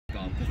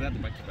they had the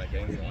back-to-back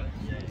games, right?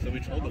 So we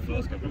trolled the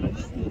first couple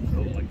of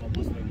them, like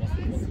almost and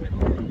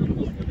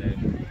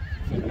then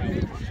somehow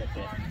we just chopped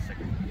off the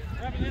second.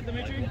 What happened there,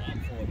 Dimitri?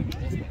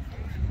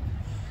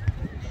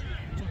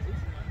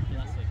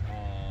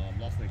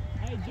 Last week.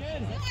 Hey,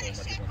 Jen!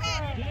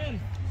 Jen!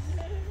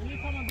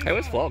 Hey,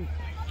 where's Vlog?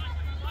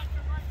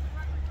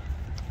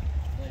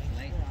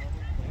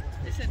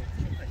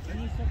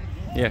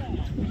 Yeah.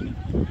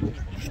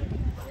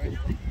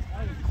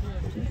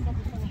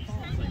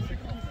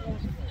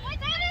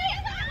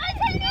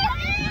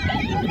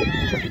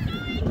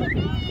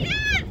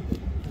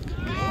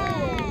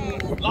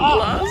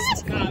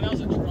 Last. That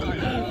was a try.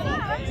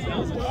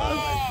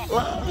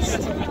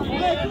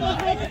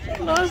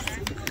 Last.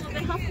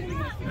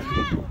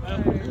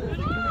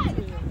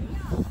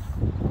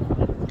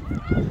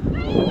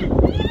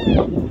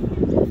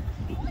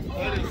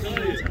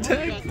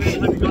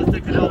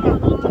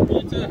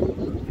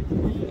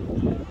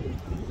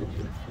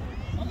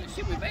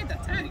 Shit, we made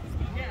that tag.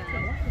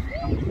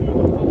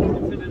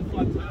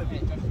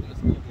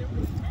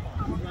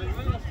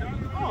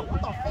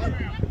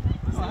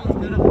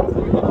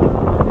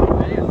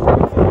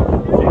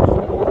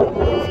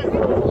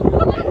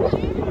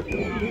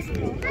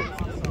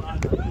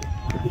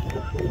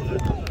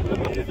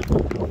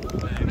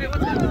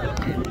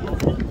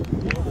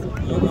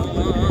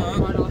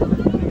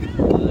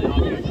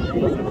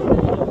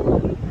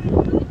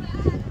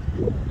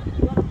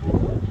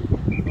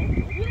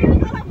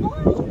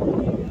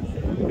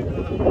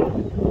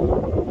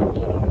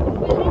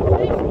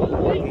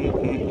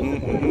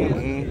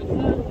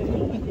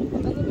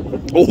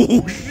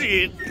 Oh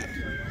shit!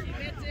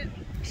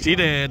 She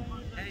did.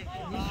 Hey,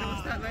 can you show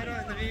us that later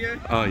in the video?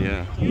 Oh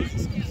yeah. I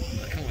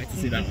can't wait to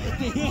see that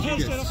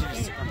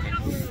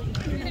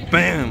one.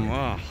 Bam!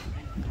 Wow.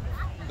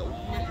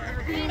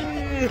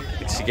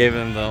 She gave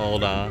him the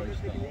old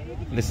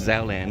this is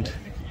our land.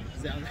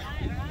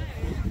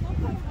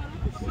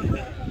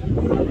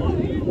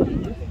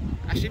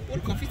 Actually, bought a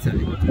coffee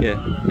today.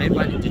 Yeah. Made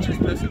by an indigenous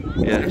person.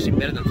 Yeah. It's actually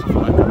better than coffee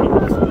like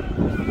that.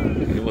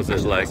 Was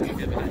it like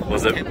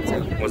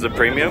was it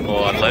premium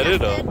or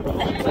unleaded or?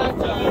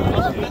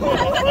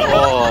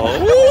 Oh!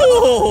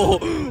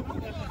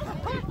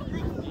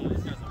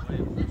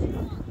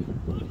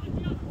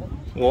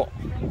 What?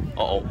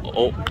 Oh!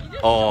 Oh!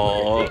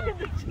 Oh!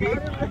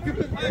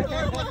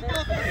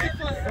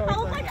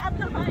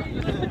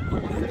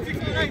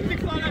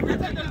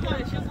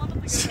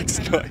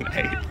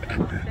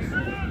 $6.98.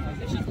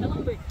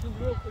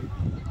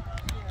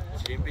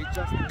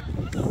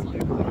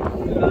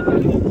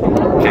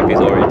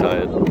 KP's already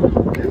tired.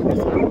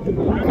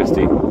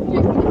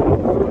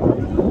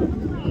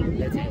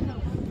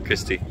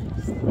 Christy,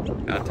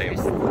 our team.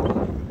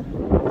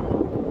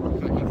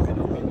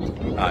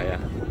 Ah, yeah.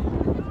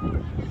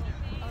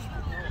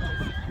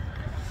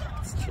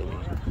 It's chilly.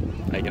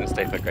 Are you gonna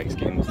stay for Greg's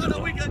games?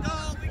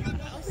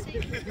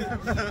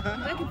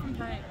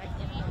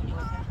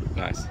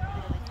 Nice.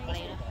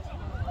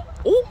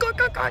 Oh, go.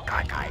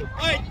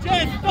 Hey,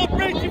 Jen, stop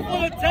reaching for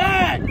the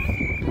tag!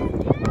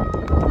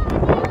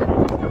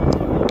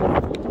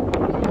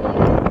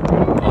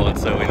 Oh,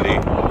 it's so windy.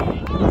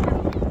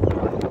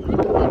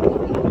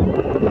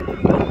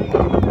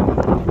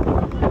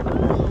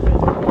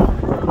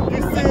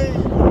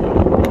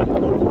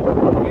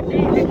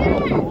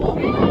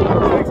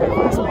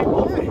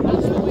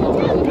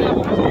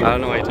 I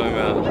don't know what you're talking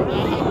about.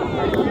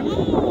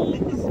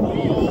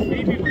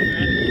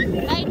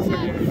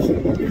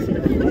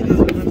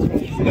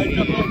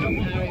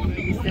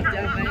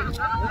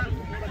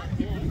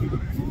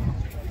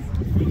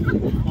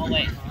 Oh,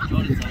 wait.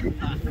 Jordan's on.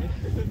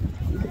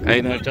 Hey,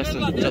 no,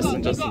 Justin.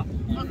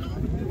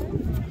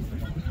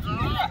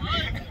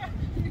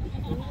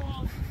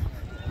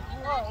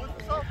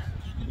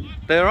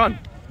 They're on.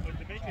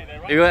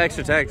 You got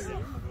extra tags.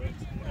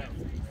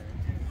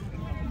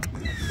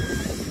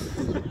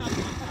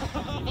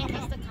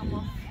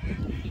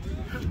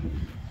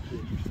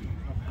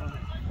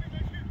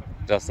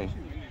 Justin.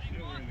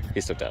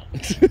 He stepped out.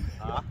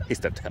 He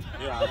stepped out.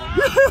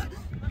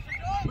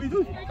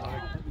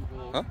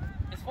 Huh?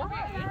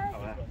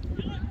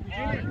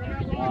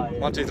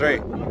 1, 2, 3.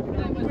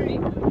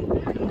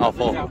 Oh,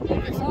 4.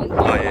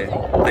 Oh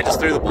yeah. They just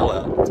threw the ball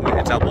out.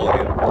 It's our ball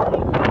again.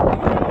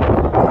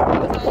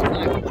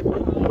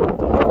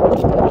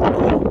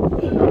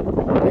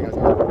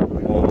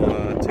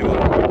 2, 1.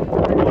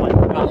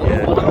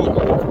 Yeah.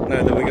 No,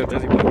 then we got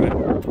Jersey Boy, right?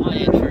 Oh,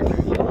 yeah, true.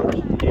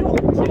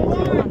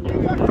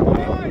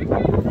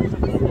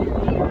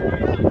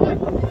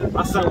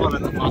 I still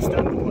wanted to pass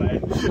that away.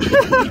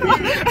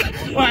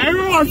 Well,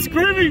 everyone's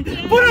screaming,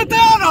 put it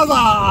down, I was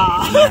like,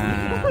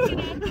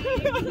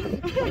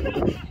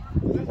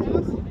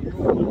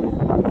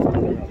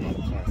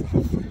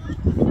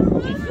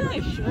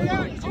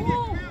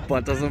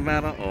 But does it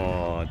matter?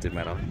 Oh, it did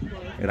matter.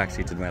 It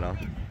actually did matter.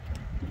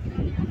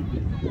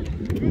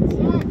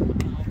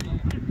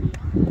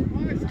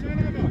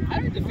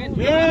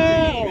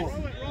 yeah!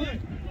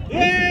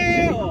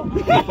 Yeah!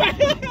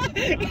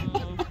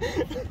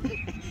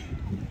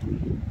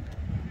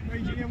 Oh,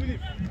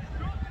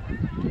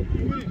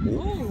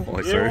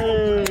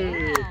 sorry.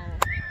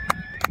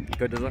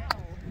 Good, does it?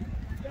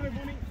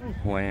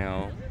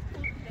 Wow.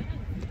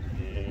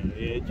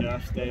 Yeah,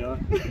 Josh, stay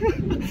on.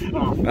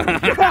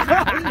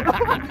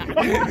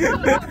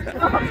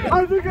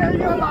 I think I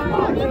got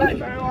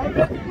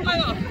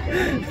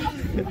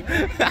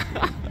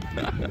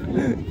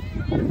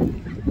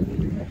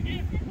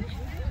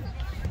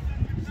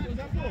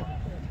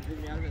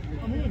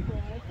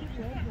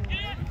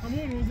Come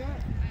on, what was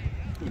that?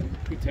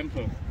 Good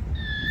tempo.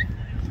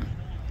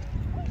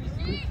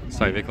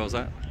 Sorry, Vic, what was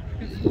that?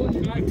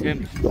 Good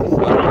tempo.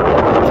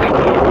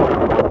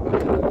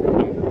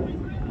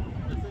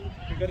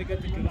 We gotta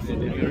get the girls in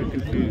there, very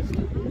confused.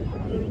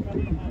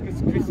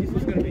 Because Chrissy's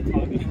was gonna be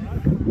targeting.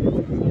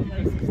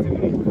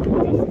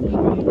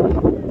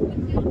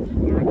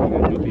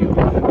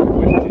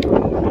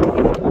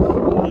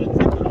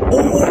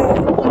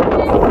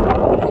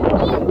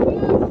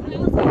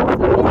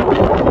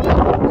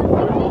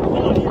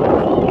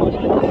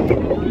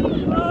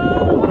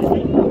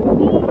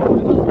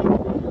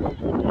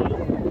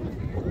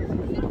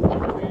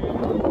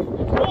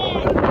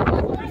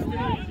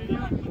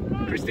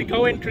 Christy,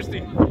 go in, Christy.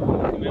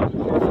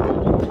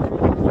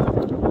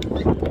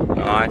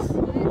 Nice.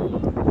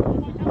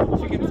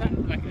 She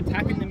can like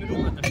attack in the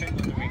middle and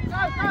defend on the wing.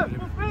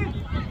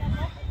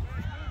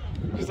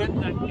 Because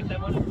if they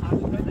want to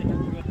target her, they have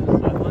to go to the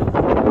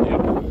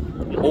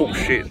sideline. Yeah. Oh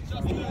shit.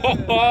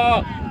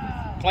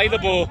 Play the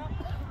ball.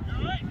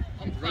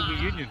 Rugby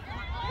union.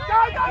 Go!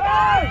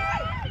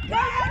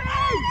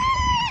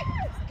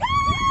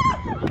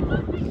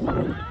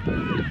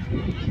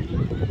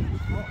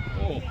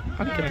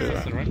 I can do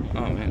that.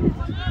 Oh man.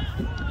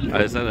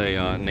 Is that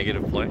a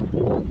negative play?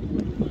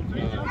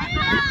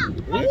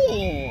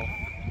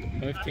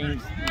 Both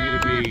teams need to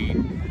be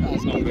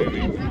not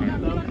moving.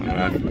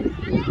 Alright.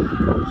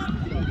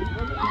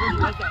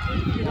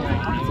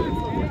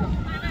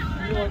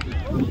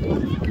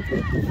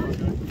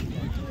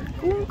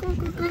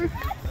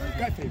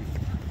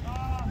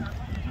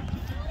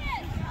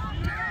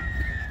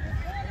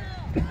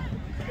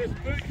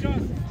 Go.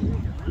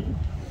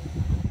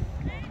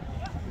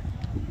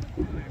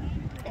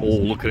 Oh,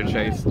 look at a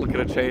chase. Look at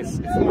a chase.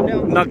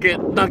 Knock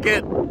it. Knock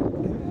it.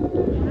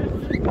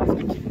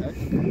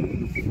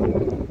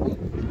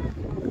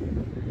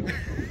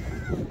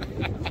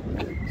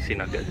 She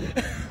knocked it.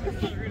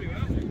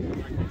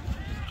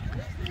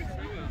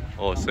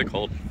 Oh, it's so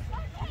cold.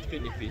 It's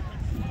good, Nicky.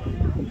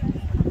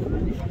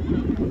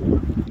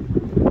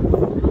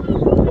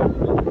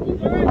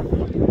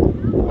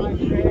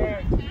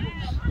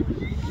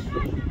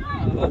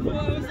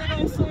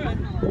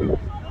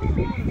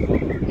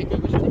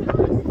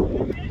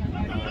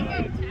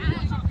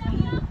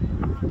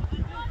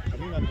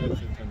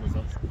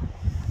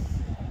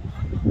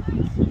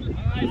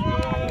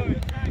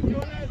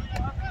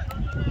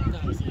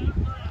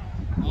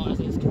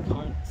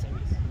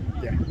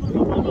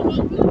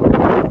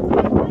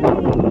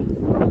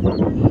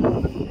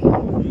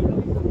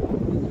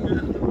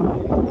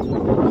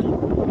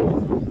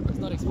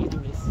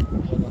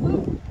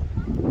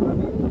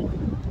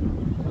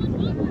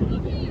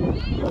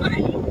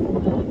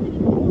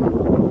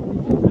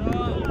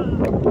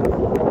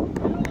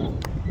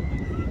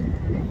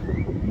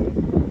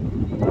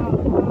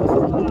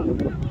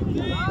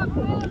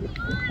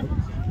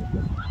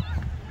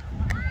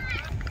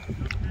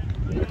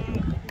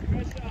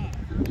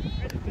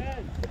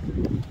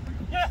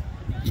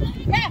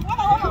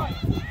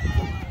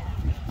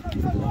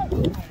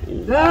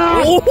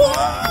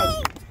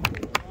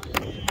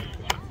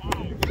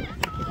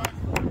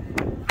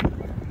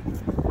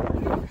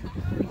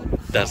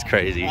 That's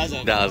crazy.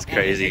 That was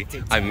crazy.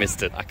 I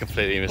missed it. I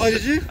completely missed it. Oh,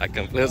 did you?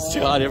 It was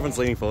too hard. Everyone's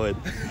leaning forward.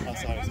 Oh,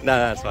 sorry. No,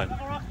 that's fine.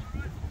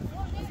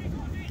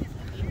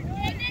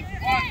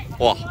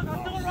 Whoa.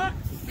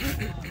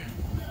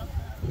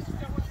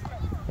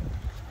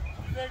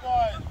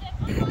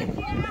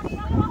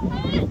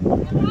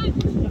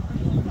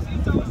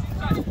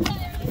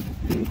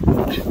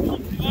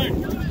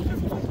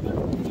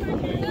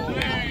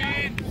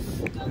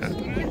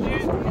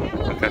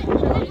 Okay.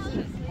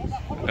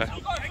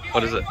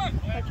 What is it?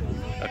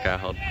 Okay, I'll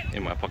hold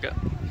in my pocket.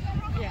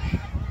 Yeah.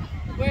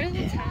 Where are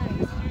the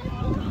tags?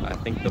 I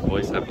think the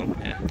boys have them,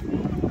 yeah.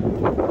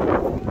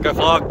 Go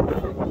Flog!